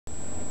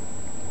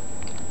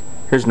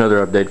Here's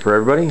another update for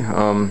everybody.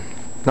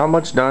 Not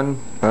much done.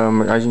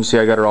 As you can see,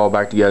 I got it all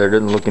back together. It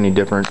doesn't look any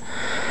different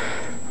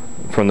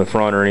from the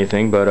front or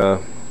anything,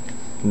 but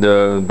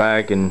the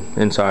back and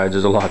insides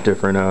is a lot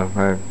different.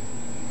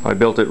 I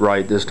built it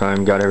right this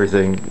time. Got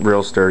everything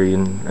real sturdy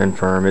and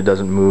firm. It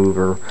doesn't move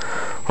or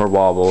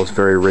wobble. It's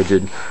very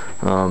rigid.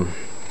 Got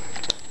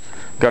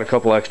a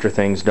couple extra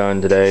things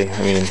done today.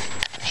 I mean,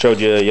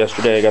 showed you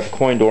yesterday. I got the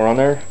coin door on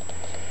there,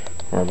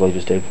 or I believe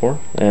it's day before,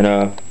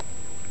 and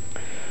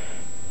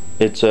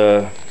it's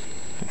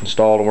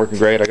installed and working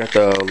great. I got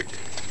the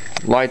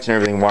lights and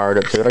everything wired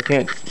up to it. I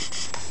can't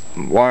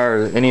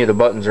wire any of the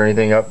buttons or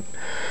anything up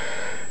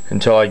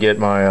until I get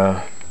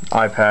my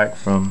iPack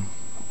from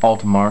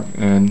Altamart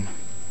and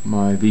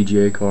my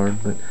VGA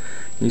card. But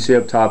you see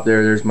up top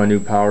there's my new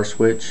power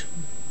switch,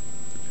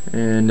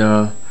 and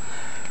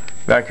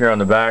back here on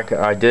the back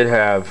I did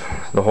have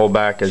the whole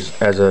back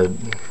as a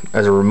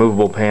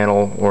removable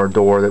panel or a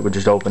door that would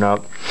just open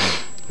up,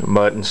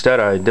 but instead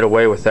I did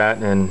away with that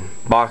and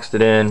boxed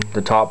it in,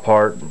 the top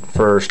part,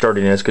 for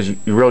sturdiness, because you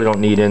really don't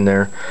need in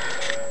there.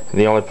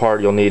 The only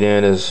part you'll need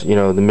in is, you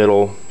know, the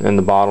middle and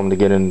the bottom to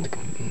get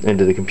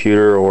into the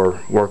computer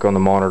or work on the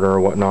monitor or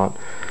whatnot.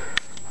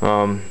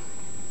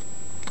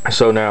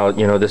 So now,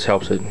 you know, this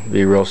helps it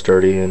be real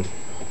sturdy, and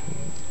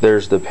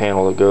there's the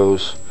panel that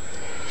goes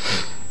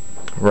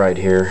right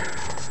here.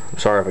 I'm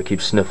sorry if I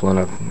keep sniffling.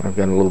 I've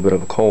got a little bit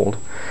of a cold.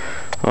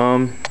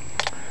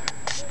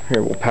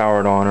 Here, we'll power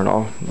it on, and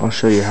I'll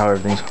show you how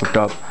everything's hooked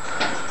up.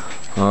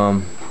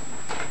 And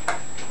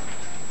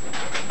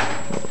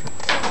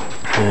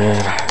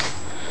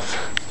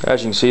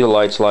as you can see, the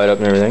lights light up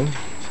and everything.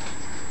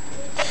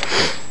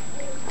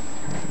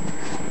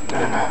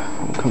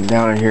 And we'll come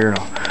down in here and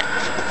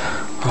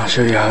I'll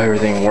show you how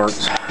everything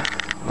works.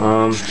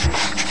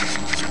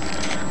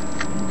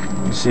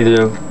 You see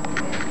the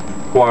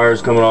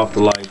wires coming off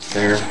the lights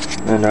there,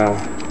 and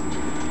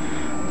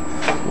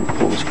we'll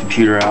pull this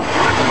computer out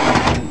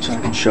so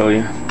I can show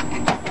you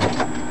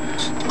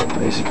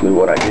basically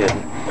what I did.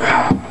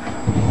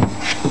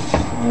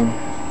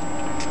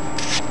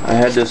 I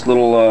had this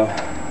little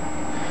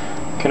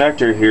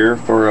connector here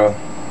for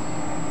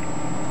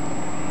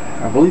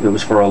I believe it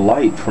was for a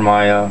light for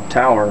my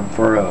tower,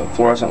 for a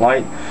fluorescent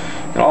light,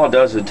 and all it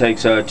does is it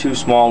takes two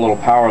small little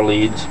power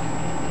leads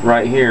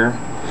right here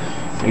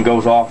and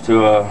goes off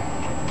to a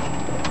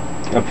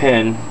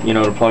pin, you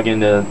know, to plug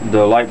into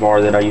the light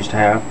bar that I used to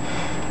have.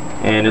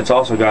 And it's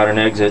also got an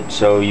exit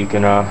so you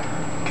can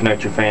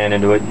connect your fan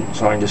into it,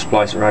 so I can just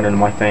splice it right into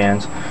my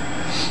fans.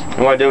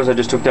 And what I did was I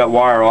just took that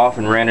wire off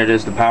and ran it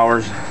as the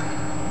powers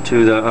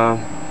to the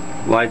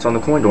lights on the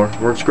coin door.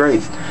 Works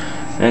great.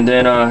 And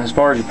then as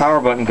far as your power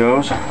button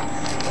goes, you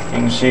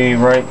can see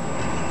right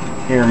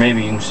here,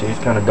 maybe you can see, it's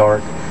kind of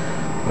dark,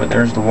 but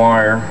there's the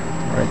wire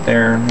right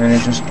there, and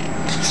it just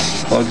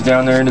plugs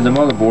down there into the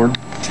motherboard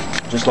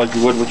just like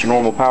you would with your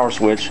normal power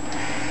switch.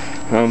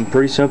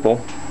 Pretty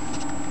simple.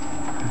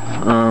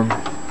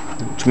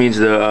 Which means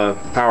the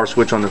power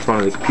switch on the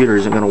front of the computer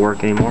isn't going to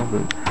work anymore,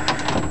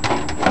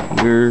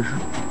 but you're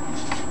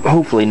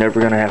hopefully never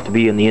going to have to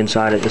be in the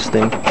inside of this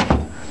thing.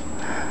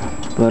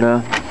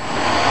 But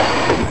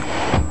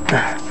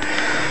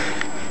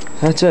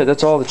that's it.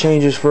 That's all the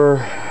changes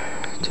for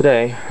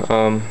today.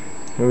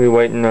 We'll be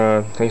waiting.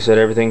 Like I said,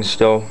 everything's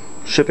still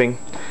shipping.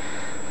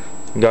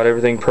 Got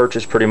everything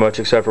purchased pretty much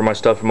except for my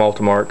stuff from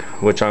Altamart,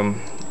 which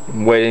I'm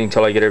waiting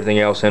until I get everything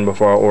else in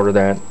before I order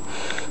that.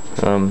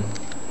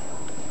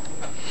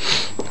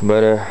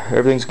 But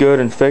everything's good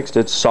and fixed.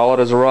 It's solid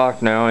as a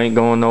rock now. Ain't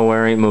going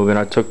nowhere, ain't moving.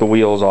 I took the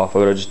wheels off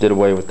of it. I just did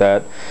away with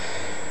that.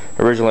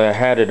 Originally I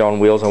had it on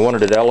wheels. I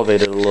wanted it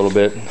elevated a little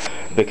bit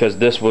because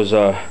this was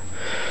a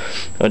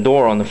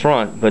door on the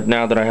front, but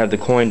now that I have the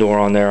coin door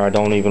on there, I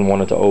don't even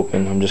want it to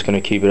open. I'm just going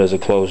to keep it as a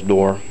closed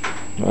door.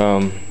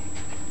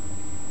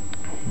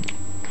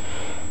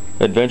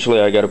 Eventually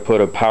I got to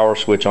put a power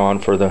switch on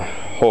for the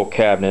whole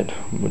cabinet,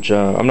 which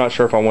I'm not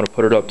sure if I want to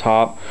put it up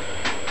top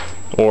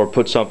or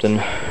put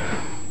something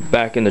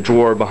back in the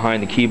drawer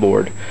behind the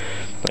keyboard,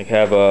 like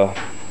have a,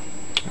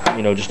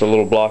 you know, just a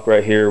little block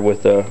right here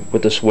with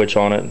the switch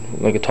on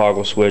it, like a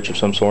toggle switch of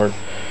some sort,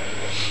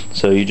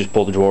 so you just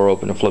pull the drawer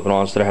open and flip it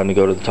on instead of having to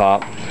go to the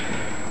top.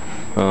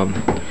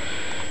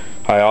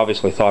 I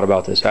obviously thought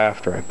about this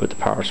after I put the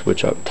power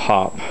switch up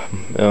top.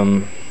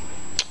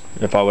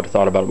 If I would have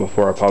thought about it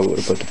before, I probably would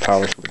have put the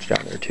power switch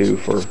down there too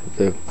for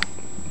the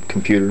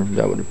computer.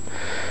 That would have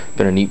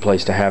been a neat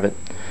place to have it.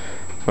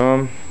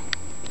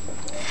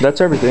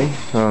 That's everything.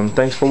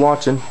 Thanks for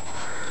watching,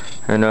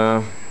 and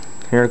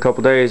here in a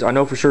couple days, I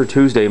know for sure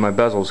Tuesday my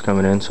bezel's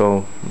coming in,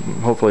 so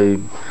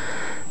hopefully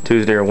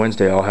Tuesday or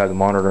Wednesday I'll have the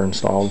monitor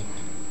installed.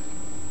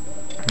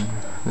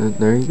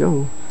 There you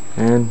go.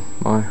 And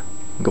my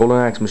golden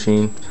axe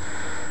machine.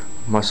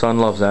 My son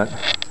loves that.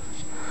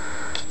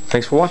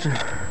 Thanks for watching.